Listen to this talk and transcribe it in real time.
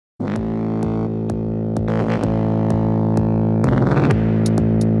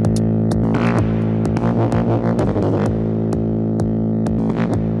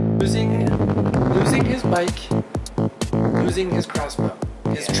losing his crossbow.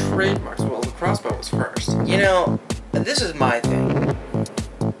 His trademarks. Well, the crossbow was first. You know, this is my thing.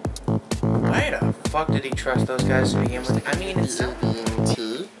 Why the fuck did he trust those guys to begin with? I mean, it's so...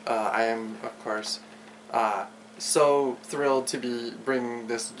 AV&T. I am, of course, so thrilled to be bringing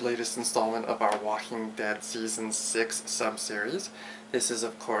this latest installment of our Walking Dead Season 6 sub-series. This is,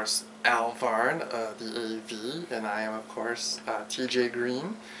 of course, Al Varn, the AV, and I am, of course, TJ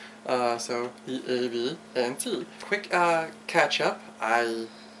Green, so the AV and T. Quick catch-up. I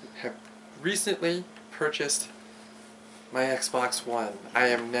have recently purchased my Xbox One. I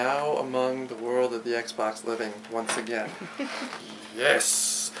am now among the world of the Xbox living once again.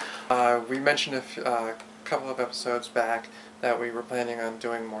 Yes! We mentioned a couple of episodes back that we were planning on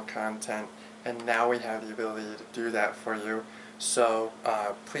doing more content, and now we have the ability to do that for you. So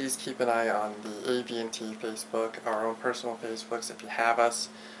please keep an eye on the AV&T Facebook, our own personal Facebooks if you have us,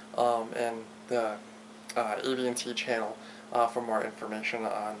 and the AV&T channel for more information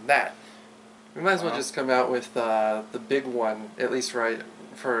on that. We might as well just come out with the big one, at least right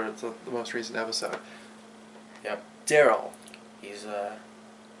for the most recent episode. Yep. Daryl. He's,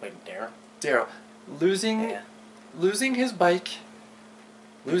 wait, Daryl? Daryl. Losing his bike,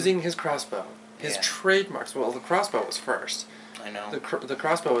 losing his crossbow. His trademarks. Well, the crossbow was first. I know. The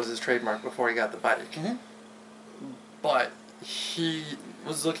crossbow was his trademark before he got the bike. Mm-hmm. But he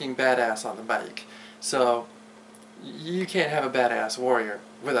was looking badass on the bike. So you can't have a badass warrior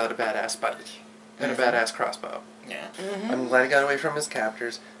without a badass bike and a badass crossbow. Yeah. I'm glad he got away from his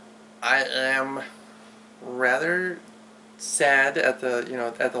captors. I am rather sad at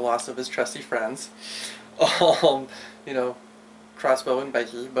the loss of his trusty friends. Crossbow and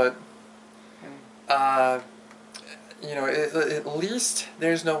bikey, but at least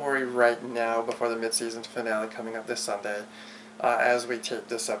there's no worry right now before the mid-season finale coming up this Sunday, as we tape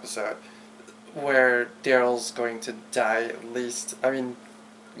this episode, where Daryl's going to die at least. I mean,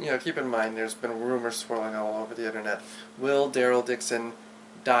 keep in mind there's been rumors swirling all over the internet. Will Daryl Dixon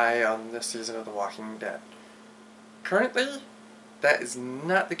die on this season of The Walking Dead? Currently, that is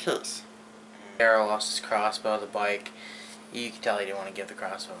not the case. Daryl lost his crossbow, the bike. You can tell he didn't want to give the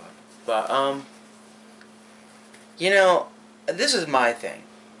crossbow up. But, this is my thing.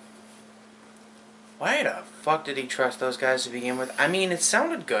 Why the fuck did he trust those guys to begin with? I mean, it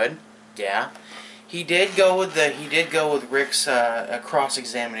sounded good. Yeah. He did go with Rick's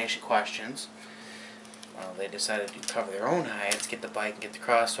cross-examination questions. Well, they decided to cover their own hides, get the bike and get the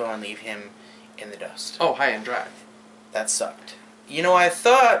crossbow, and leave him in the dust. Oh, high and dry. That sucked. I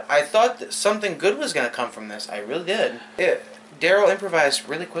thought that something good was going to come from this. I really did. Daryl improvised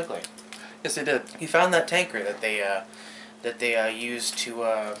really quickly. Yes, he did. He found that tanker that they used to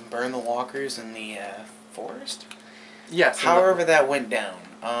burn the walkers in the forest. Yes. However that went down.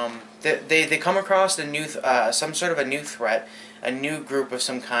 They come across a new some sort of a new threat, a new group of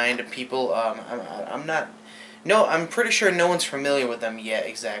some kind of people. I'm pretty sure no one's familiar with them yet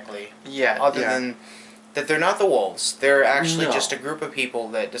get than that they're not the wolves. They're actually just a group of people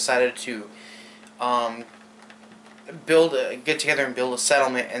that decided to get together and build a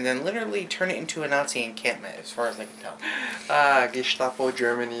settlement, and then literally turn it into a Nazi encampment, as far as I can tell. Gestapo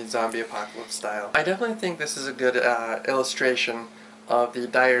Germany zombie apocalypse style. I definitely think this is a good illustration of the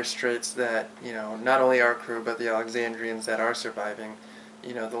dire straits that, not only our crew, but the Alexandrians that are surviving,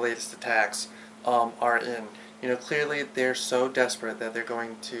 the latest attacks, are in. Clearly they're so desperate that they're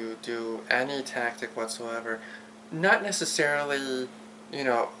going to do any tactic whatsoever. Not necessarily,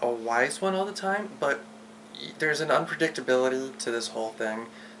 a wise one all the time, but there's an unpredictability to this whole thing.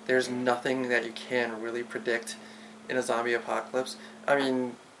 There's nothing that you can really predict in a zombie apocalypse. I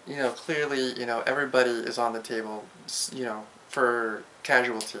mean, clearly, everybody is on the table, for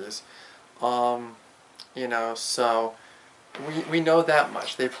casualties. So we know that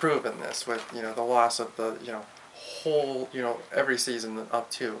much. They've proven this with, the loss of the, whole, every season up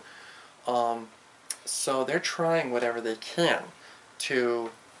to. So they're trying whatever they can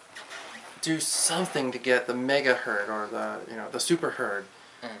to do something to get the mega herd or the super herd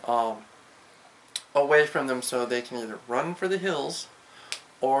away from them, so they can either run for the hills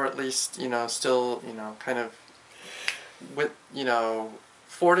or at least still kind of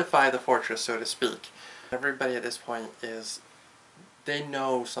fortify the fortress, so to speak. Everybody at this point they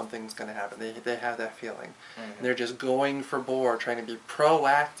know something's going to happen. They have that feeling. They're just going for bore, trying to be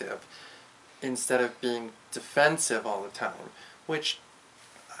proactive instead of being defensive all the time, which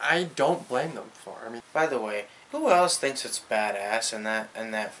I don't blame them for. I mean, by the way, who else thinks it's badass in that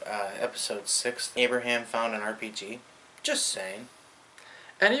episode 6? Abraham found an RPG. Just saying.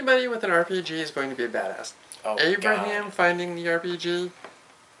 Anybody with an RPG is going to be a badass. Oh, Abraham God. finding the RPG,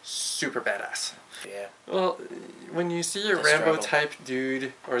 super badass. Yeah. Well, when you see a The Rambo struggle. type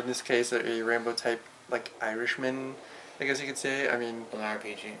dude, or in this case, a Rambo type like Irishman, I guess you could say. I mean, With an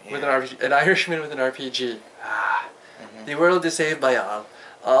RPG. Yeah. with an RPG, an Irishman with an RPG. Ah, Mhm. the world is saved by all.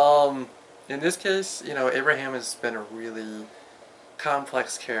 In this case, you know, Abraham has been a really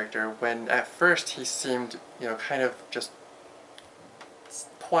complex character. When at first he seemed, you know, kind of just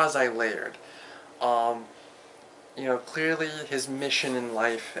quasi layered. Um, you know, clearly his mission in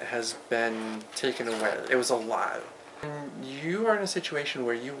life has been taken away. It was a lie. And you are in a situation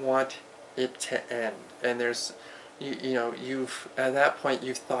where you want it to end, and there's, you know, you've at that point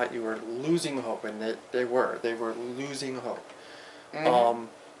you thought you were losing hope, and they were losing hope. Mhm.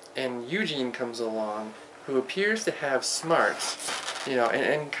 And Eugene comes along, who appears to have smarts, you know,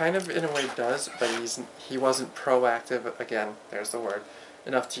 and kind of in a way does, but he wasn't proactive. Again, there's the word,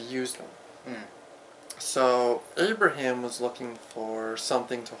 enough to use them. Mm. So Abraham was looking for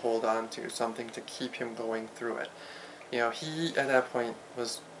something to hold on to, something to keep him going through it. You know, he at that point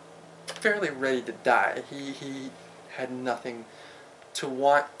was fairly ready to die. He had nothing to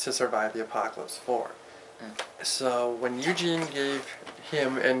want to survive the apocalypse for. So when Eugene gave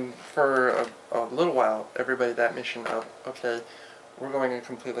him, and for a little while, everybody that mission of, okay, we're going in a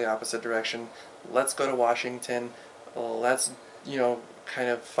completely opposite direction. Let's go to Washington. Let's, you know, kind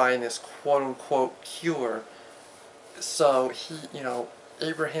of find this quote unquote cure. So he, you know,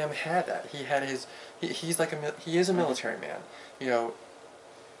 Abraham had that. He had his, he's like he is a military man. You know,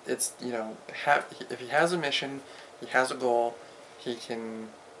 it's, you know, if he has a mission, he has a goal, he can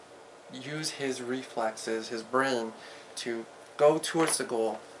use his reflexes, his brain, to go towards the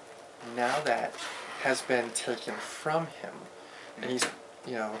goal. Now that has been taken from him, and he's,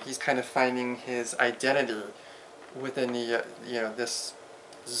 you know, he's kind of finding his identity within the, you know, this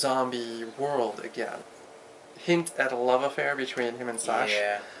zombie world again. Hint at a love affair between him and Sash.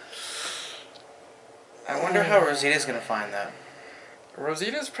 Yeah. I wonder how Rosita's gonna find that.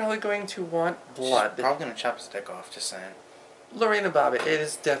 Rosita's probably going to want blood. She's probably gonna chop his dick off. Just saying. Lorena Bobbitt, it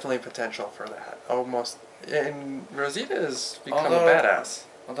is definitely potential for that. Almost, and Rosita has become Although- a badass.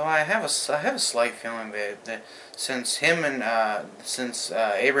 Although I have a slight feeling that since Abraham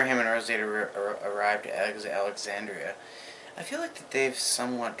and Rosita arrived at Alexandria, I feel like that they've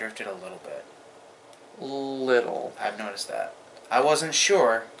somewhat drifted a little bit. Little. I've noticed that. I wasn't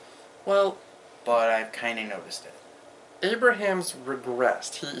sure, Well, but I've kind of noticed it. Abraham's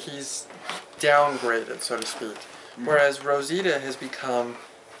regressed. He's downgraded, so to speak. Whereas Rosita has become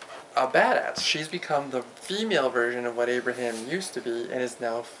a badass. She's become the female version of what Abraham used to be, and is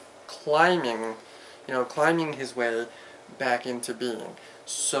now climbing his way back into being.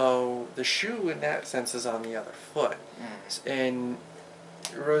 So the shoe, in that sense, is on the other foot. And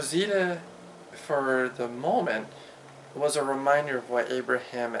Rosita, for the moment, was a reminder of what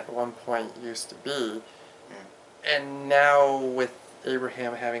Abraham at one point used to be. And now with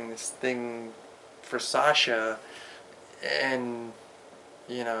Abraham having this thing for Sasha, and,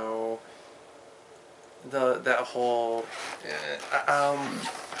 you know, that whole,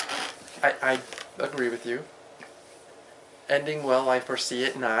 I agree with you. Ending well, I foresee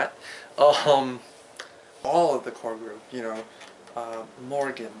it not. All of the core group, you know,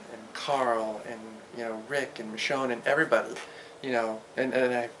 Morgan and Carl and, you know, Rick and Michonne and everybody, you know, and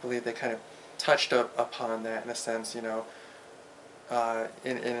I believe they kind of touched upon that in a sense, you know,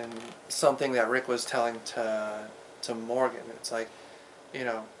 in something that Rick was telling to Morgan. It's like, you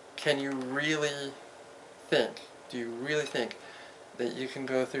know, can you really think, do you really think that you can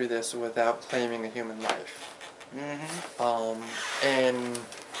go through this without claiming a human life? And Well,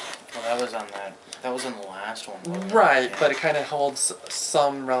 that was on the last one. wasn't it? right, Yeah. but it kind of holds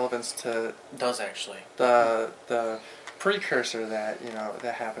some relevance to It does actually. the precursor that, you know,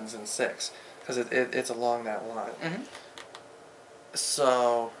 that happens in 6, because it's along that line.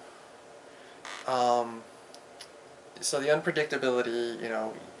 So so the unpredictability, you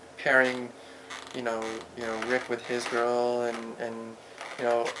know, pairing, you know Rick with his girl, and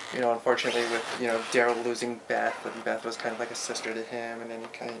unfortunately with, you know, Daryl losing Beth, and Beth was kind of like a sister to him, and then he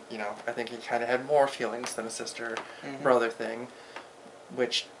kind of, you know, I think he kind of had more feelings than a sister brother thing,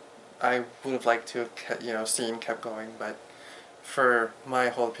 which I would have liked to have, you know, seen kept going, but for my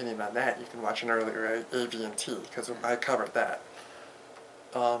whole opinion on that, you can watch an earlier AV&T, because I covered that.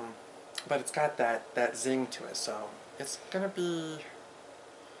 But it's got that zing to it, so it's gonna be,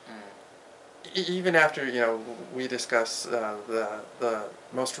 even after, you know, we discuss the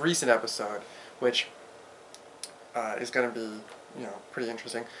most recent episode, which is gonna be, you know, pretty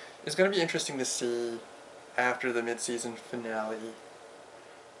interesting. It's gonna be interesting to see after the mid-season finale,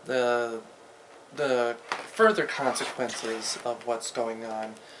 the the further consequences of what's going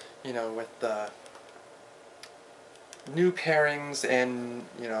on, with the new pairings and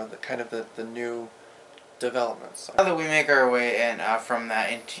the kind of the new developments. Now that we make our way in from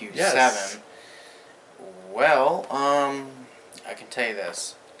that into Yes. 7, well, I can tell you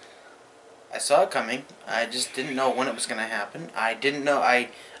this. I saw it coming. I just didn't know when it was going to happen. I didn't know. I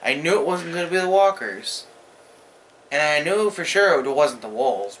knew it wasn't going to be the walkers. And I knew for sure it wasn't the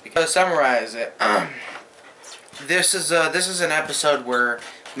wolves. Because to summarize it, this is an episode where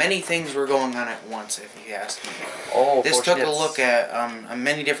many things were going on at once, if you ask me. Oh, This took a look at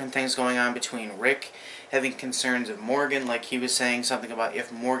many different things going on between Rick having concerns of Morgan, like he was saying something about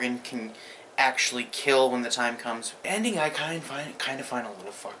if Morgan can actually kill when the time comes. Ending I kind of find a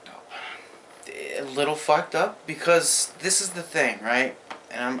little fucked up. A little fucked up because this is the thing, right?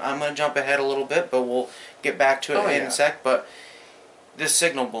 And I'm gonna jump ahead a little bit, but we'll get back to it in a sec. But the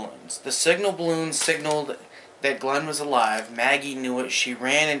signal balloons. The signal balloons signaled that Glenn was alive. Maggie knew it. She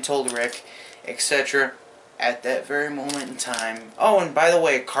ran and told Rick, etc. At that very moment in time. Oh, and by the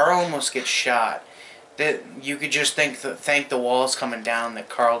way, Carl almost gets shot. That you could just thank the walls coming down that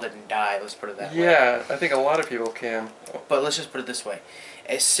Carl didn't die. Let's put it that way. Yeah, I think a lot of people can. But let's just put it this way: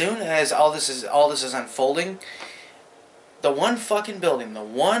 as soon as all this is unfolding, the one fucking building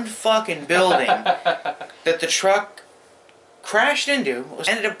that the truck crashed into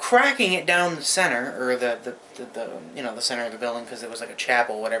ended up cracking it down the center, or the center of the building, because it was like a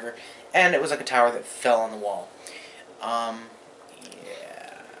chapel, or whatever, and it was like a tower that fell on the wall.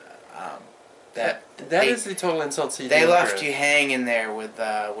 That is the total insult CD. They left you hanging there with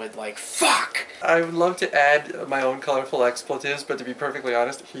like, fuck! I would love to add my own colorful expletives, but to be perfectly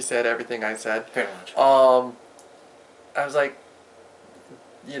honest, he said everything I said. Pretty much. I was like,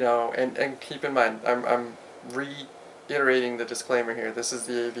 and keep in mind, I'm reiterating the disclaimer here. This is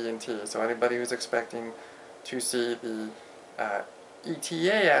the AV&T, so anybody who's expecting to see the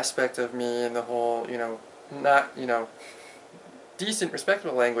ETA aspect of me and the whole, not, decent,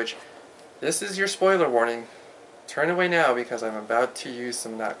 respectable language, this is your spoiler warning. Turn away now because I'm about to use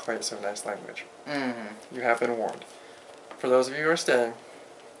some not quite so nice language. Mm-hmm. You have been warned. For those of you who are staying,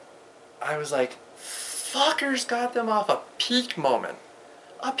 I was like, fuckers got them off a peak moment.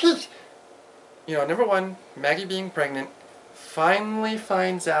 A peak! Number one, Maggie being pregnant finally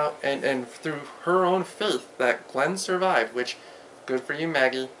finds out, and through her own faith, that Glenn survived, which, good for you,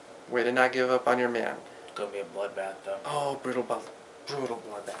 Maggie. Way to not give up on your man. Gonna be a bloodbath, though. Oh, brutal bloodbath.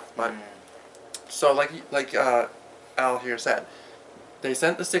 But, so, like Al here said, they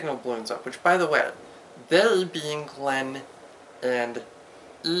sent the signal balloons up, which, by the way, they being Glenn and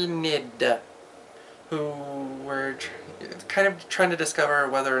Enid, who were kind of trying to discover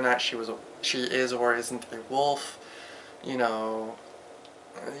whether or not she is or isn't a wolf. I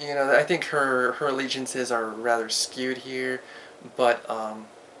think her allegiances are rather skewed here, but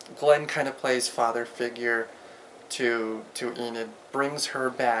Glenn kind of plays father figure to Enid, brings her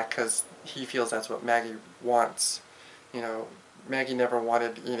back because he feels that's what Maggie wants. Maggie never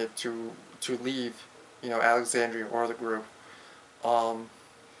wanted Enid to leave, Alexandria or the group.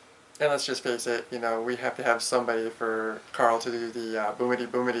 And let's just face it, we have to have somebody for Carl to do the boomity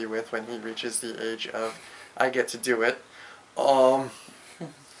boomity with when he reaches the age of I get to do it. Come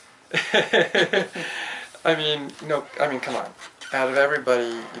on. Out of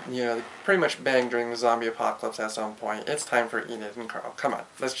everybody, they pretty much banged during the zombie apocalypse at some point. It's time for Enid and Carl. Come on,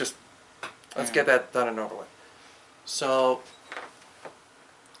 let's get that done and over with. So,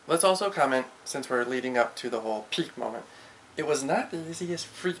 let's also comment, since we're leading up to the whole peak moment, it was not the easiest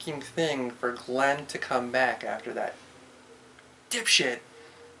freaking thing for Glenn to come back after that. Dipshit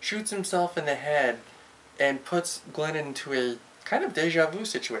shoots himself in the head and puts Glenn into a kind of deja vu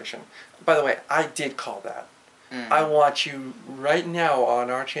situation. By the way, I did call that. I want you right now on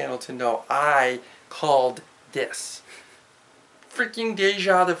our channel to know I called this. Freaking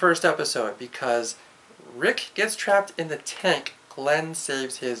deja the first episode, because Rick gets trapped in the tank, Glenn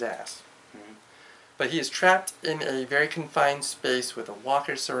saves his ass. But he is trapped in a very confined space with a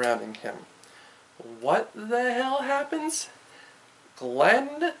walker surrounding him. What the hell happens?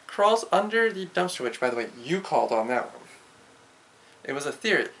 Glenn crawls under the dumpster, which, by the way, you called on that one. It was a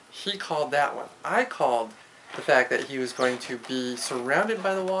theory. He called that one. I called the fact that he was going to be surrounded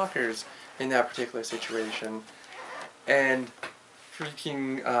by the walkers in that particular situation, and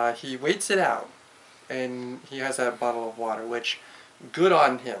freaking, he waits it out, and he has that bottle of water, which, good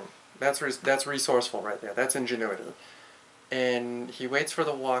on him. That's resourceful right there. That's ingenuity. And he waits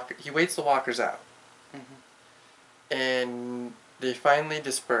the walkers out. And they finally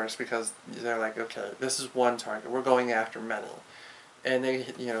disperse because they're like, okay, this is one target. We're going after many. And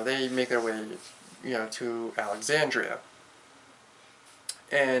they make their way to Alexandria.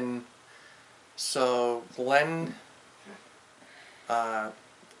 And so Glenn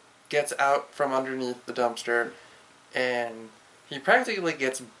gets out from underneath the dumpster, and he practically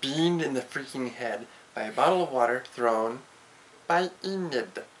gets beamed in the freaking head by a bottle of water thrown by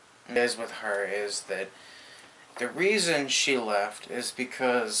Enid. Is with her is that the reason she left is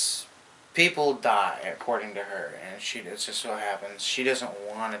because people die, according to her, and it's just so happens she doesn't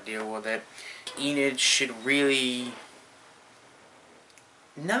want to deal with it. Enid should really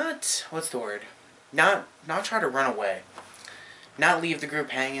not try to run away, not leave the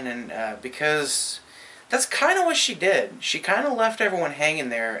group hanging, and because that's kind of what she did. She kind of left everyone hanging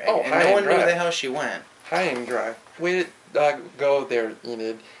there, and no one knew where the hell she went. High and dry. Way to go there,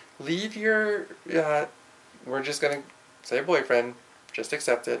 Enid. Leave your we're just gonna say boyfriend. Just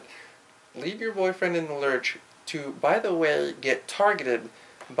accept it. Leave your boyfriend in the lurch to, by the way, get targeted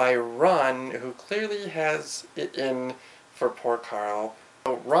by Ron, who clearly has it in for poor Carl.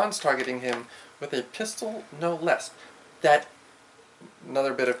 So Ron's targeting him with a pistol, no less. That,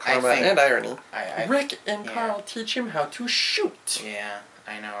 another bit of karma and irony. Rick and Carl teach him how to shoot. Yeah,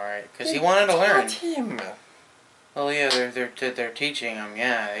 I know, right? Because he wanted to learn. Him. Well, yeah, they're teaching him.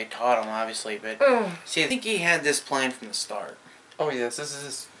 Yeah, they taught him, obviously, but see, I think he had this plan from the start. Oh yes, this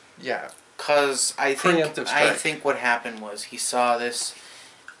is Cause I think what happened was he saw this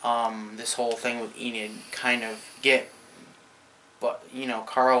this whole thing with Enid kind of get, but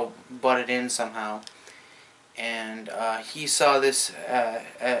Carl butted in somehow, and he saw this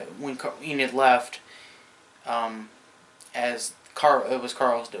when Enid left, as it was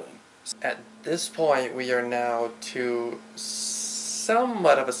Carl's doing. At this point, we are now to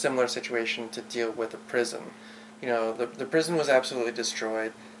somewhat of a similar situation to deal with the prison. The prison was absolutely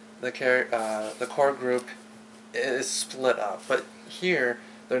destroyed. The core group is split up, but here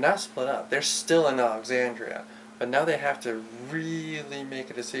they're not split up. They're still in Alexandria, but now they have to really make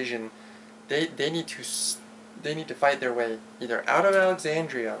a decision. They need to fight their way either out of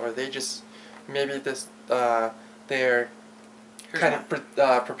Alexandria, or they just maybe they're kind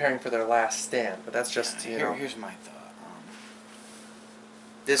of preparing for their last stand. But that's just Here's my thought.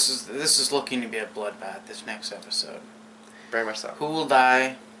 This is looking to be a bloodbath. This next episode. Very much so. Who will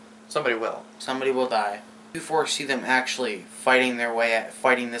die? Somebody will. Somebody will die. Do you foresee them actually fighting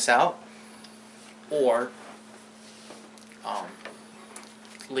this out, or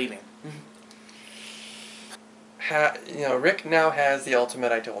leaving? Rick now has the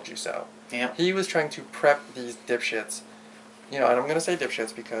ultimate "I told you so." Yeah. He was trying to prep these dipshits. And I'm going to say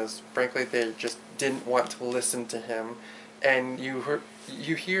dipshits because, frankly, they just didn't want to listen to him. And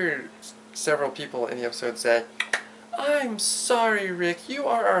you hear several people in the episode say, "I'm sorry, Rick. You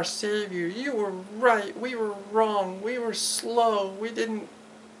are our savior. You were right. We were wrong. We were slow. We didn't..."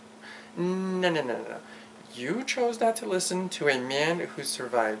 No. You chose not to listen to a man who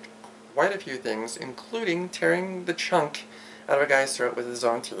survived quite a few things, including tearing the chunk out of a guy's throat with his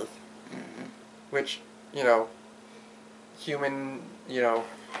own teeth. Mm-hmm. Which, human,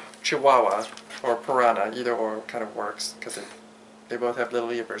 chihuahua or piranha, either or kind of works, because they both have little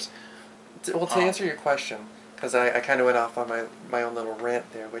levers. Well, to answer your question, because I kind of went off on my own little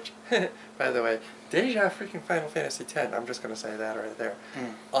rant there, which, by the way, deja freaking Final Fantasy X, I'm just going to say that right there.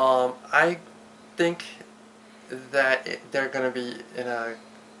 I think that they're going to be in a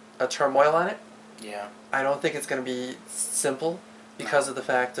turmoil on it. Yeah. I don't think it's going to be simple because of the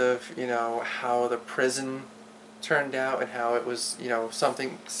fact of, how the prison turned out and how it was,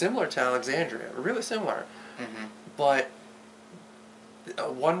 something similar to Alexandria, really similar. Mm-hmm. But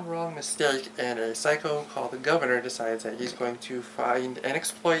one wrong mistake and a psycho called the governor decides that he's going to find and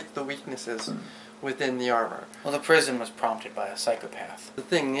exploit the weaknesses within the armor. Well, the prison was prompted by a psychopath. The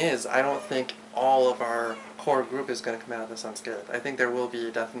thing is, I don't think all of our core group is going to come out of this unscathed. I think there will be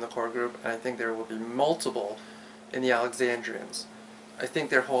a death in the core group, and I think there will be multiple in the Alexandrians. I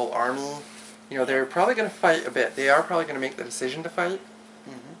think their whole army, they're probably going to fight a bit. They are probably going to make the decision to fight,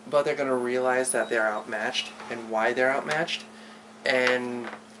 but they're going to realize that they're outmatched and why they're outmatched. And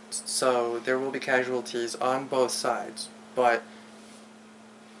so there will be casualties on both sides. But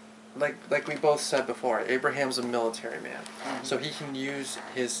like we both said before, Abraham's a military man. So he can use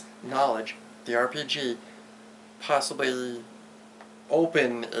his knowledge, the RPG, possibly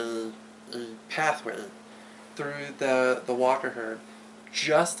open a pathway through the Walker herd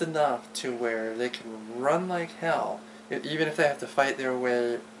just enough to where they can run like hell, even if they have to fight their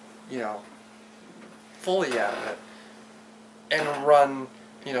way, fully out of it, and run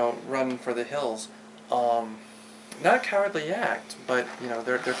for the hills. Not a cowardly act, but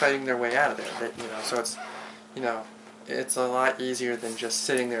they're fighting their way out of there. So it's it's a lot easier than just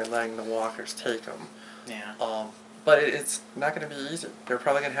sitting there and letting the walkers take them. Yeah. But it's not going to be easy. They're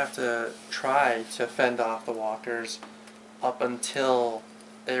probably going to have to try to fend off the walkers up until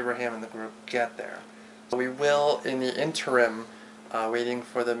Abraham and the group get there. We will, in the interim, waiting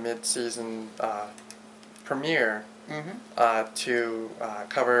for the mid-season premiere, to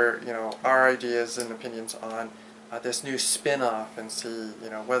cover our ideas and opinions on this new spin-off and see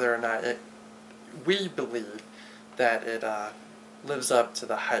whether or not we believe that it lives up to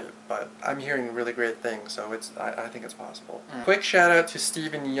the hype. But I'm hearing really great things, so I think it's possible. Quick shout out to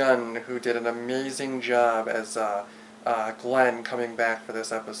Steven Yeun, who did an amazing job as Glenn coming back for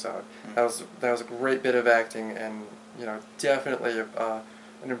this episode. That was a great bit of acting, and definitely an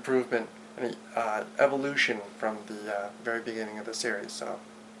improvement, an evolution from the very beginning of the series. So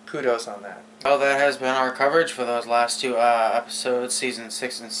kudos on that. Well, that has been our coverage for those last two episodes, season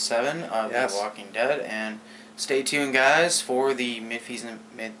 6 and 7 of The Walking Dead, and stay tuned, guys, for the mid-season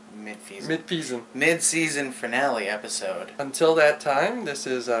finale episode. Until that time, this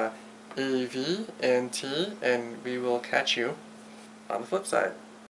is AV and T, and we will catch you on the flip side.